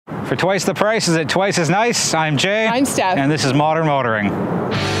For twice the price, is it twice as nice? I'm Jay. I'm Steph. And this is Modern Motoring.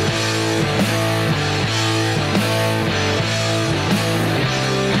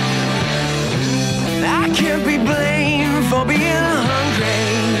 I can't be blamed for being hungry.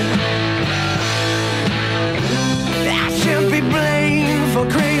 I shouldn't be blamed for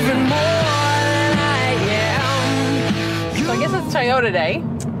craving more than I am. So I guess it's Toyota Day.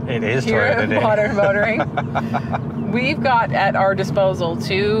 It is Here Toyota at Day. Modern Motoring. We've got at our disposal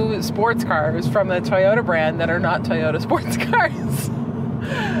 2 sports cars from the Toyota brand that are not Toyota sports cars.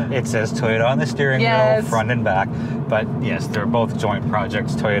 It says Toyota on the steering wheel, front and back. But yes, they're both joint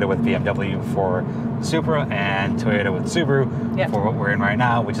projects. Toyota with BMW for Supra and Toyota with Subaru for what we're in right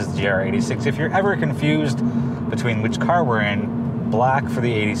now, which is the GR86. If you're ever confused between which car we're in, black for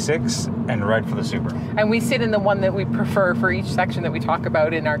the 86 and red for the Supra. And we sit in the one that we prefer for each section that we talk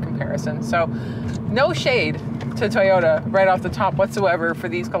about in our comparison. So no shade to Toyota right off the top whatsoever for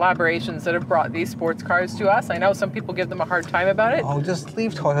these collaborations that have brought these sports cars to us. I know some people give them a hard time about it. Oh, just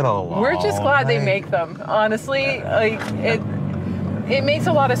leave Toyota alone. We're just glad they make them. Honestly, like it makes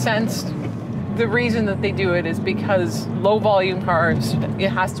a lot of sense. The reason that they do it is because low volume cars, it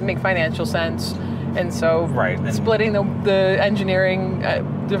has to make financial sense. And so splitting the engineering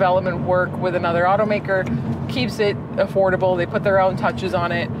development work with another automaker keeps it affordable. They put their own touches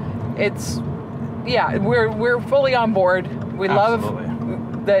on it. It's, yeah, we're fully on board. We love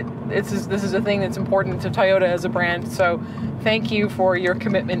that this is a thing that's important to Toyota as a brand. So thank you for your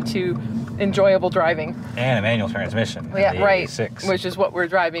commitment to enjoyable driving. And a manual transmission. Yeah, right, which is what we're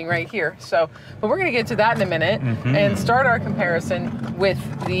driving right here. So, but we're going to get to that in a minute and start our comparison with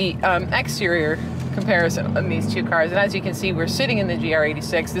the exterior comparison on these 2 cars. And as you can see, we're sitting in the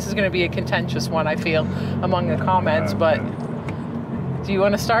GR86. This is going to be a contentious one, I feel, among the comments, but do you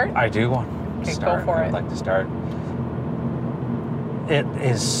want to start? I do want to start. Go for it. I'd like to start. It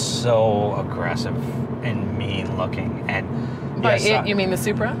is so aggressive and mean looking, and by it, you mean the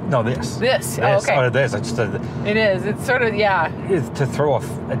Supra? No, this. This. Oh, okay. Oh, this. It's it is. It's sort of, yeah. It's to throw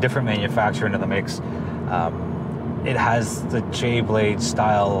a different manufacturer into the mix. It has the J-Blade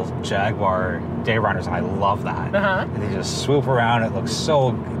style Jaguar day runners, and I love that. And they just swoop around. It looks so,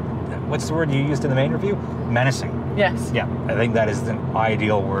 what's the word you used in the main review? Menacing. Yes. Yeah, I think that is an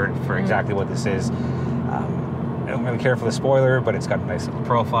ideal word for exactly what this is. I don't really care for the spoiler, but it's got a nice little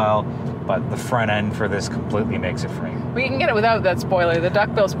profile. But the front end for this completely makes it free. Well, you can get it without that spoiler. The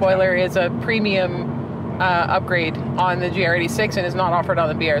duckbill spoiler is a premium upgrade on the GR86 and is not offered on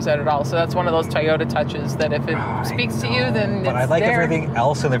the BRZ at all. So that's one of those Toyota touches that if it speaks to you, then but it's I like there. everything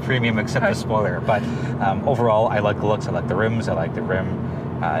else in the premium except the spoiler. But overall, I like the looks. I like the rims. I like the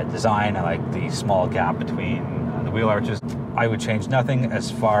rim design. I like the small gap between the wheel arches. I would change nothing as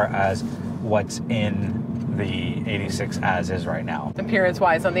far as what's in the 86 as is right now.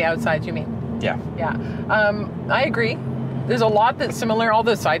 Appearance-wise on the outside, you mean? Yeah. Yeah. I agree. There's a lot that's similar. All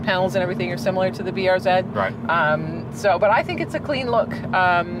the side panels and everything are similar to the BRZ. Right. But I think it's a clean look.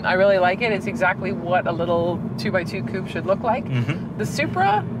 I really like it. It's exactly what a little 2x2 coupe should look like. The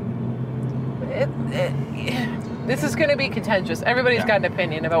Supra, this is going to be contentious. Everybody's got an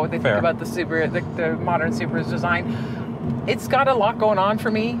opinion about what they think about the Supra, the modern Supra's design. It's got a lot going on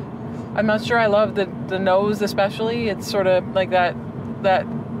for me. I'm not sure I love the nose especially. It's sort of like that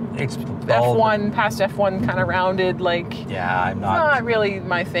it's F1, past F1 kind of rounded, like, yeah, I'm not really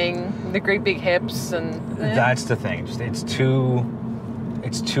my thing. The great big hips and that's the thing. It's too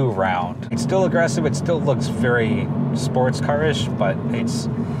round. It's still aggressive. It still looks very sports car-ish, but it's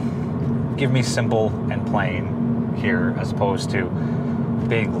give me simple and plain here as opposed to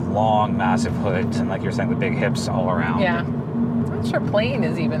big, long, massive hoods and, like you're saying, the big hips all around. Yeah. I'm not sure plain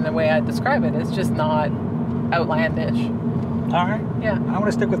is even the way I'd describe it. It's just not outlandish. All right. Yeah. I want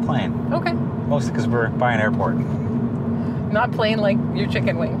to stick with plain. Okay. Mostly because we're by an airport. Not plain like your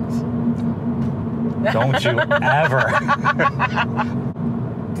chicken wings. Don't you ever.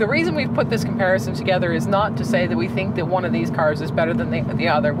 The reason we've put this comparison together is not to say that we think that one of these cars is better than the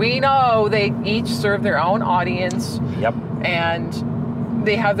other. We know they each serve their own audience. Yep. And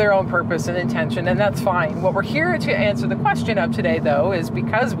they have their own purpose and intention, and that's fine. What we're here to answer the question of today, though, is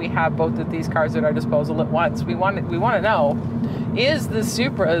because we have both of these cars at our disposal at once, we want to know, is the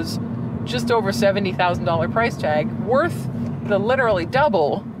Supra's just over $70,000 price tag worth the literally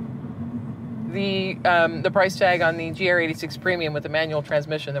double the price tag on the GR86 Premium with the manual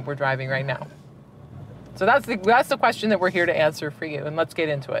transmission that we're driving right now? So that's the question that we're here to answer for you, and let's get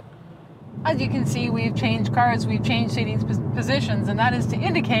into it. As you can see, we've changed cars, we've changed seating positions, and that is to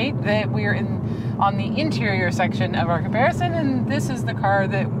indicate that we're on the interior section of our comparison, and this is the car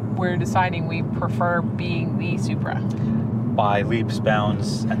that we're deciding we prefer being the Supra. by leaps,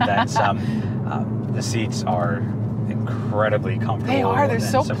 bounds, and then some. The seats are incredibly comfortable. They are. They're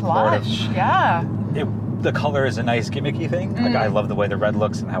so supportive. plush. Yeah. The color is a nice gimmicky thing. Like, I love the way the red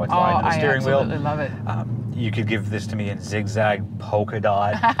looks and how it's lined in the steering wheel. I absolutely love it. You could give this to me in zigzag, polka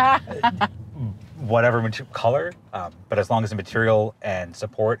dot, whatever color, but as long as the material and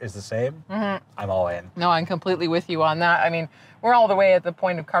support is the same, I'm all in. No, I'm completely with you on that. I mean, we're all the way at the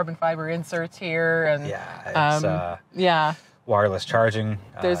point of carbon fiber inserts here, and it's, wireless charging.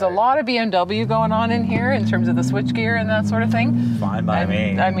 There's a lot of BMW going on in here in terms of the switchgear and that sort of thing. Fine by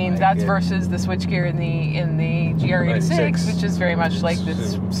me. I mean, that's versus the switchgear in the GR86, which is very much like the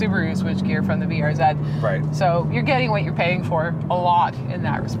Subaru switchgear from the VRZ. Right. So you're getting what you're paying for a lot in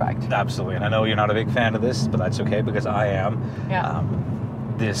that respect. Absolutely. And I know you're not a big fan of this, but that's okay because I am. Yeah.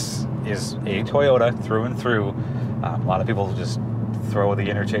 This is a Toyota through and through. A lot of people just throw the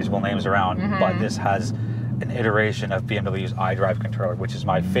interchangeable names around, but this has an iteration of BMW's iDrive controller, which is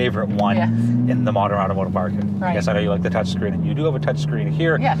my favorite one in the modern automotive market. Right. Yes, I know you like the touchscreen, and you do have a touchscreen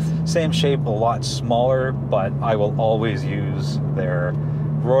here. Yes. Same shape, a lot smaller, but I will always use their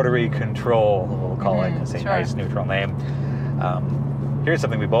rotary control, we'll call it. It's a nice neutral name. Here's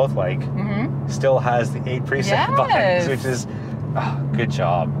something we both like. Still has the 8 preset buttons, which is good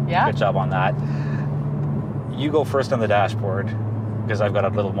job. Yeah. Good job on that. You go first on the dashboard, because I've got a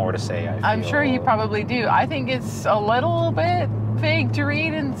little more to say. I'm sure you probably do. I think it's a little bit vague to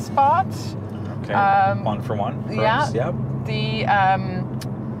read in spots. Okay, one for one. Yeah. Yep.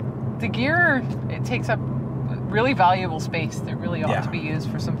 The gear, it takes up really valuable space that really ought to be used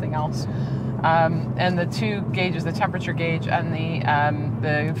for something else. And the 2 gauges, the temperature gauge and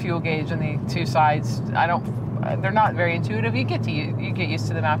the fuel gauge on the 2 sides, they're not very intuitive. You get used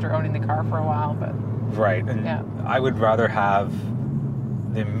to them after owning the car for a while, but. Right. And I would rather have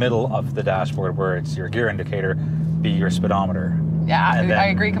the middle of the dashboard, where it's your gear indicator, be your speedometer. Yeah, I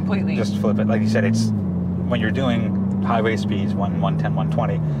agree completely. Just flip it. Like you said, it's when you're doing highway speeds, 110,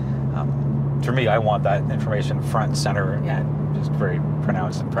 120. For me, I want that information front and center and just very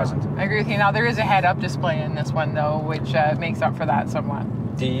pronounced and present. I agree with you. Now, there is a head-up display in this one, though, which makes up for that somewhat.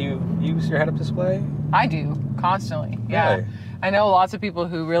 Do you use your head-up display? I do, constantly. Yeah. Really? I know lots of people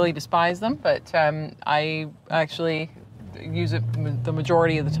who really despise them, but I actually use it the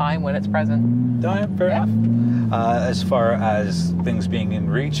majority of the time when it's present. Fair enough. As far as things being in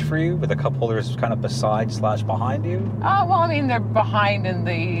reach for you, with the cup holders kind of beside/behind you? Well, I mean, they're behind in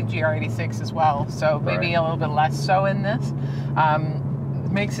the GR86 as well, so maybe a little bit less so in this.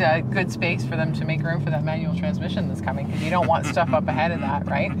 Makes a good space for them to make room for that manual transmission that's coming, because you don't want stuff up ahead of that,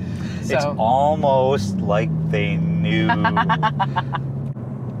 right? So, it's almost like they knew.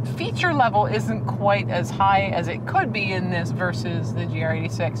 Feature level isn't quite as high as it could be in this versus the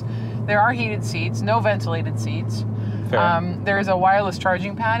GR86. There are heated seats, no ventilated seats. There's a wireless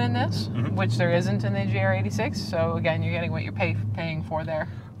charging pad in this, which there isn't in the GR86. So again, you're getting what you're paying for there.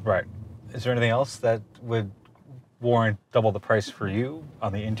 Right. Is there anything else that would warrant double the price for you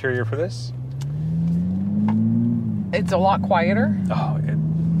on the interior for this? It's a lot quieter. Oh, it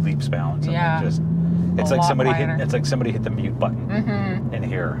leaps bounds. Yeah. It's like somebody hit the mute button in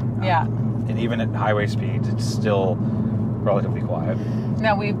here. Yeah. And even at highway speeds, it's still relatively quiet.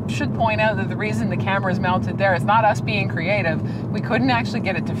 Now, we should point out that the reason the camera is mounted there is not us being creative. We couldn't actually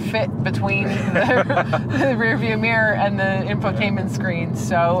get it to fit between the rear view mirror and the infotainment screen.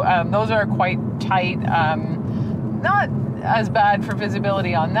 So those are quite tight. Not as bad for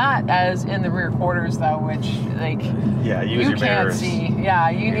visibility on that as in the rear quarters, though, which you can't see. Yeah,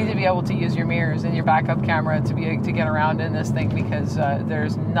 you need to be able to use your mirrors and your backup camera to get around in this thing, because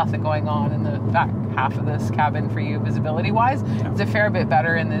there's nothing going on in the back half of this cabin for you visibility-wise. It's a fair bit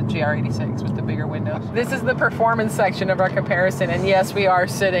better in the GR86 with the bigger windows. This is the performance section of our comparison, and yes, we are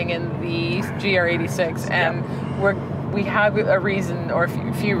sitting in the GR86, and we have a reason, or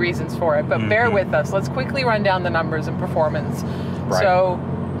a few reasons for it, but bear with us. Let's quickly run down the numbers and performance. Right. So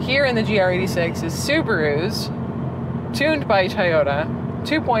here in the GR86 is Subaru's, tuned by Toyota,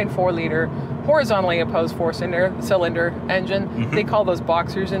 2.4 liter, horizontally opposed 4-cylinder engine. They call those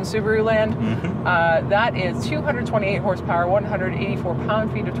boxers in Subaru land. That is 228 horsepower, 184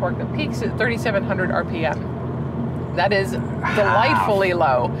 pound-feet of torque that peaks at 3,700 RPM. That is delightfully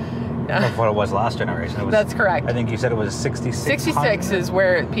low. Of what it was last generation. That's correct. I think you said it was 66. 66 is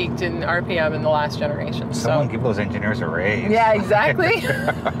where it peaked in RPM in the last generation. Someone give those engineers a raise. Yeah, exactly.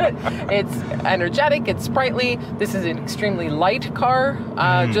 It's energetic, it's sprightly. This is an extremely light car,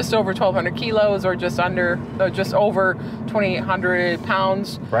 just over 1,200 kilos, or just over 2,800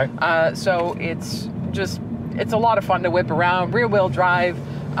 pounds. Right. So it's a lot of fun to whip around. Rear-wheel drive.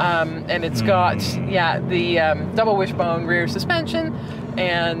 And it's got, the double wishbone rear suspension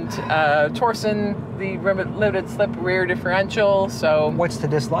and Torsen, the limited slip rear differential. So what's to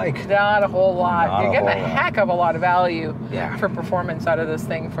dislike? Not a whole lot. You're getting a lot. heck of a lot of value for performance out of this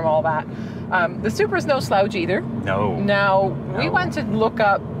thing from all that. The Supra's no slouch either. No. Now, we went to look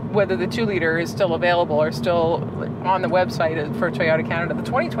up whether the 2-liter is still available or still on the website for Toyota Canada. The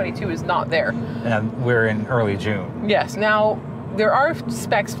 2022 is not there. And we're in early June. Yes. Now, there are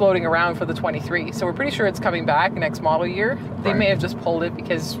specs floating around for the 23, so we're pretty sure it's coming back next model year. They may have just pulled it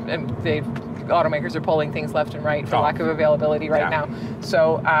because automakers are pulling things left and right for lack of availability right now.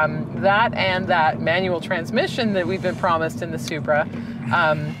 So that and that manual transmission that we've been promised in the Supra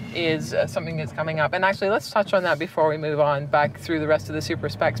is something that's coming up. And actually, let's touch on that before we move on back through the rest of the Supra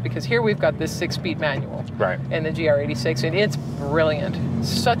specs, because here we've got this 6-speed manual in the GR86, and it's brilliant.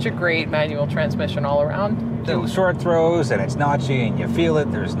 Such a great manual transmission all around. No short throws, and it's notchy, and you feel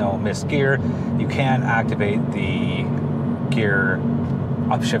it. There's no missed gear. You can activate the gear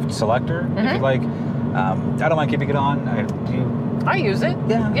upshift selector if you like. I don't mind keeping it on. I use it.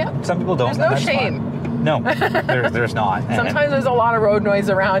 Yeah. Some people don't. There's no shame. Fine. No, there's not. Sometimes there's a lot of road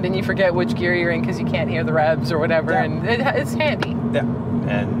noise around, and you forget which gear you're in because you can't hear the revs or whatever, and it's handy. Yeah,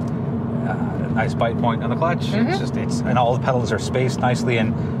 and nice bite point on the clutch. And all the pedals are spaced nicely.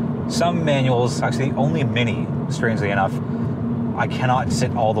 And some manuals, actually only Mini, strangely enough, I cannot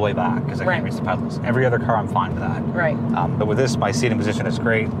sit all the way back because I can't reach the pedals. Every other car, I'm fine with that. Right. But with this, my seating position is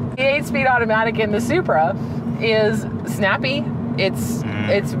great. The 8-speed automatic in the Supra is snappy. It's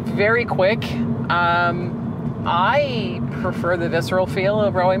very quick. I prefer the visceral feel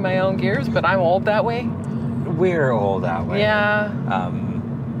of rowing my own gears, but I'm old that way. We're old that way. Yeah.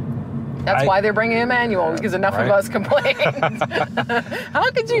 That's why they're bringing a manual, because enough of us complained. How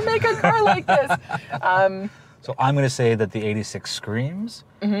could you make a car like this? So I'm going to say that the 86 screams,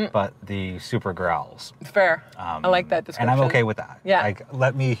 but the Supra growls. Fair. I like that description. And I'm okay with that. Yeah. Like,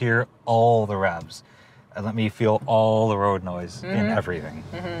 let me hear all the revs. And let me feel all the road noise in everything.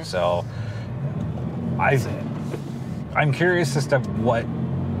 So I'm curious as to what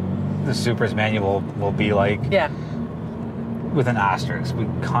the Supra's manual will be like. Yeah. With an asterisk. We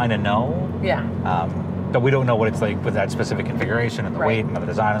kind of know. Yeah. But we don't know what it's like with that specific configuration and the weight and the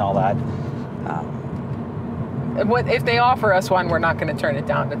design and all that. What if they offer us one, we're not going to turn it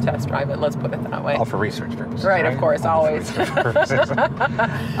down to test drive it. Let's put it that way. All for research purposes. Right, of course, always.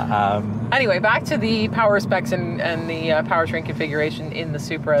 Anyway, back to the power specs and the powertrain configuration in the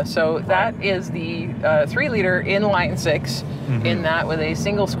Supra. So that is the 3-liter inline 6 in that with a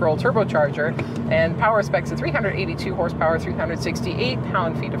single scroll turbocharger, and power specs of 382 horsepower, 368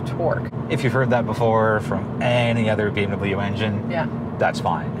 pound-feet of torque. If you've heard that before from any other BMW engine, that's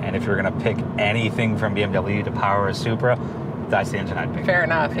fine. And if you're going to pick anything from BMW to power a Supra, that's the engine I'd pick. Fair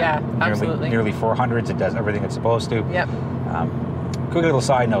enough, absolutely. Nearly 400s, it does everything it's supposed to. Yep. Quick little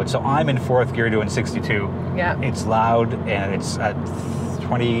side note, so I'm in 4th gear doing 62. Yeah. It's loud, and it's at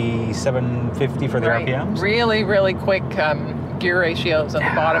 2750 for the RPMs. Really, really quick gear ratios on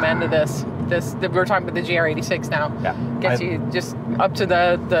the bottom end of this. We're talking about the GR86 now. Yeah. Gets you just up to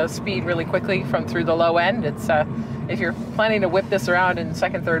the speed really quickly from through the low end. It's if you're planning to whip this around in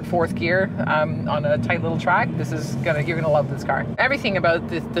 2nd, 3rd, 4th gear on a tight little track, you're gonna love this car. Everything about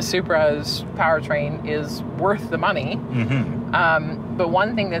the Supra's powertrain is worth the money. But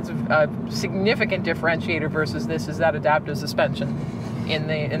one thing that's a significant differentiator versus this is that adaptive suspension in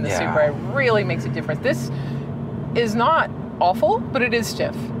the Supra. It really makes a difference. This is not awful, but it is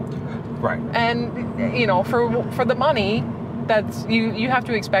stiff. Right. And you know, for the money, that's you have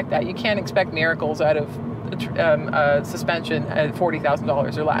to expect that. You can't expect miracles out of suspension at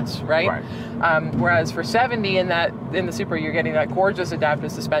 $40,000 or less, right? Whereas for $70 in the Supra, you're getting that gorgeous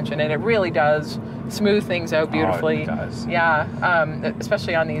adaptive suspension, and it really does smooth things out beautifully. Oh, it does. Yeah,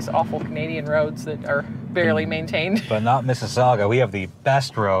 especially on these awful Canadian roads that are barely maintained. But not Mississauga. We have the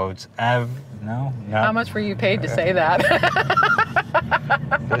best roads ever. No. How much were you paid to say that?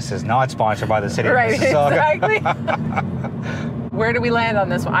 This is not sponsored by the city of Mississauga. Exactly. Where do we land on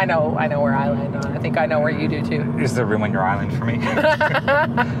this one? I know where I land on. I think I know where you do too. Is there room on your island for me?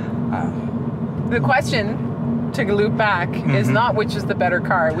 The question, to loop back, is not which is the better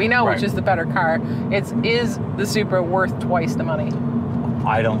car. We know which is the better car. It's, is the Supra worth twice the money?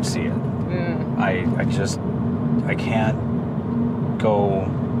 I don't see it. I can't go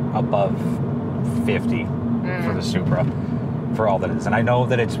above 50 for the Supra for all that it is. And I know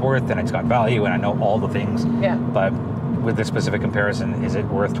that it's worth, and it's got value, and I know all the things. Yeah. But with this specific comparison, is it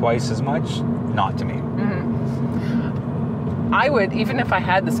worth twice as much? Not to me. I would, even if I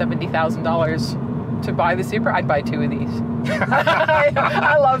had the $70,000 to buy the Supra, I'd buy 2 of these.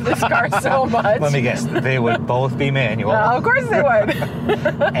 I love this car so much. Let me guess, they would both be manual. Of course they would.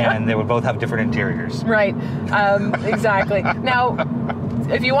 And they would both have different interiors. Right, exactly. Now,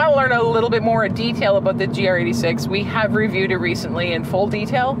 if you want to learn a little bit more detail about the GR86, we have reviewed it recently in full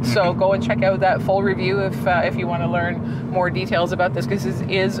detail. So go and check out that full review if you want to learn more details about this, because this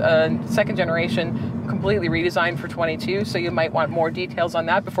is a second generation, completely redesigned for 22. So you might want more details on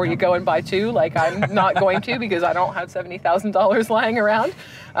that before you go and buy 2, like I'm not going to, because I don't have $70,000 lying around.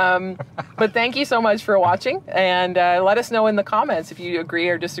 But thank you so much for watching, and let us know in the comments if you agree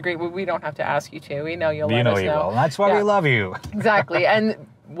or disagree. We don't have to ask you to. We know you'll let us know. You will. That's why we love you. Exactly. And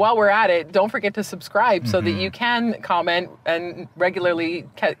while we're at it, don't forget to subscribe so that you can comment and regularly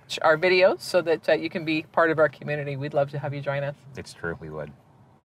catch our videos so that you can be part of our community. We'd love to have you join us. It's true. We would.